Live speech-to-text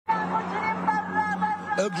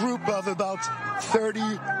a group of about 30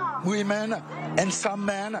 women and some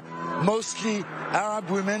men, mostly Arab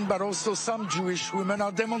women, but also some Jewish women,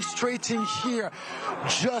 are demonstrating here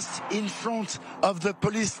just in front of the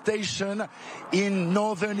police station in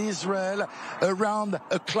northern Israel around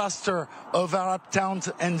a cluster of Arab towns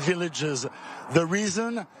and villages. The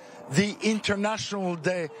reason? The International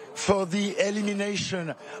Day for the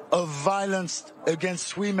Elimination of Violence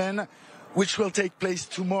Against Women, which will take place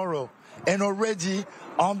tomorrow. And already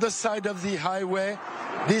on the side of the highway,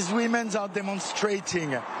 these women are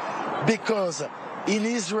demonstrating because in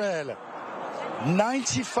Israel,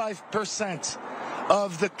 95%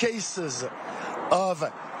 of the cases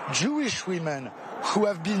of Jewish women who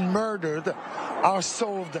have been murdered are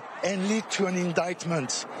solved and lead to an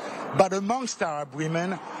indictment. But amongst Arab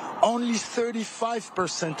women, only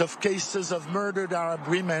 35% of cases of murdered Arab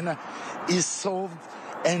women is solved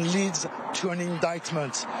and leads to an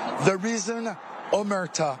indictment. The reason?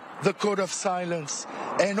 Omerta, the code of silence,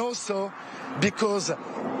 and also because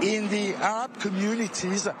in the Arab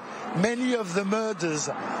communities, many of the murders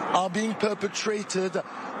are being perpetrated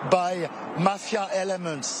by mafia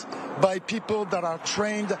elements, by people that are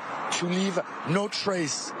trained to leave no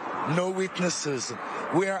trace, no witnesses.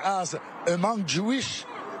 Whereas among Jewish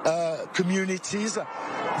communities,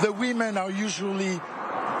 the women are usually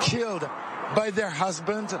killed by their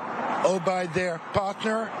husband or by their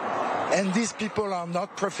partner, and these people are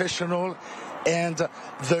not professional, and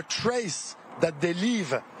the trace that they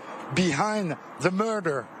leave behind the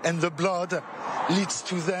murder and the blood leads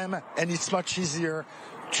to them, and it's much easier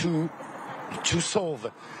to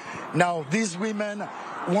solve. Now, these women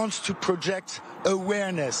want to project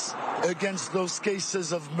awareness against those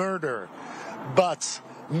cases of murder, but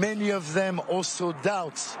many of them also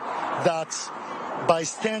doubt that by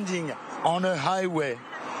standing on a highway,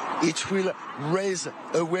 it will raise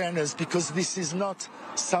awareness, because this is not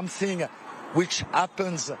something which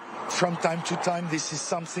happens from time to time. This is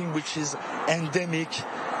something which is endemic,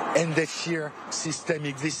 and they fear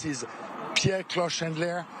systemic. This is Pierre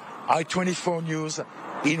Klochendler, I-24 News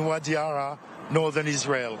in Wadi Ara, northern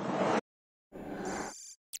Israel.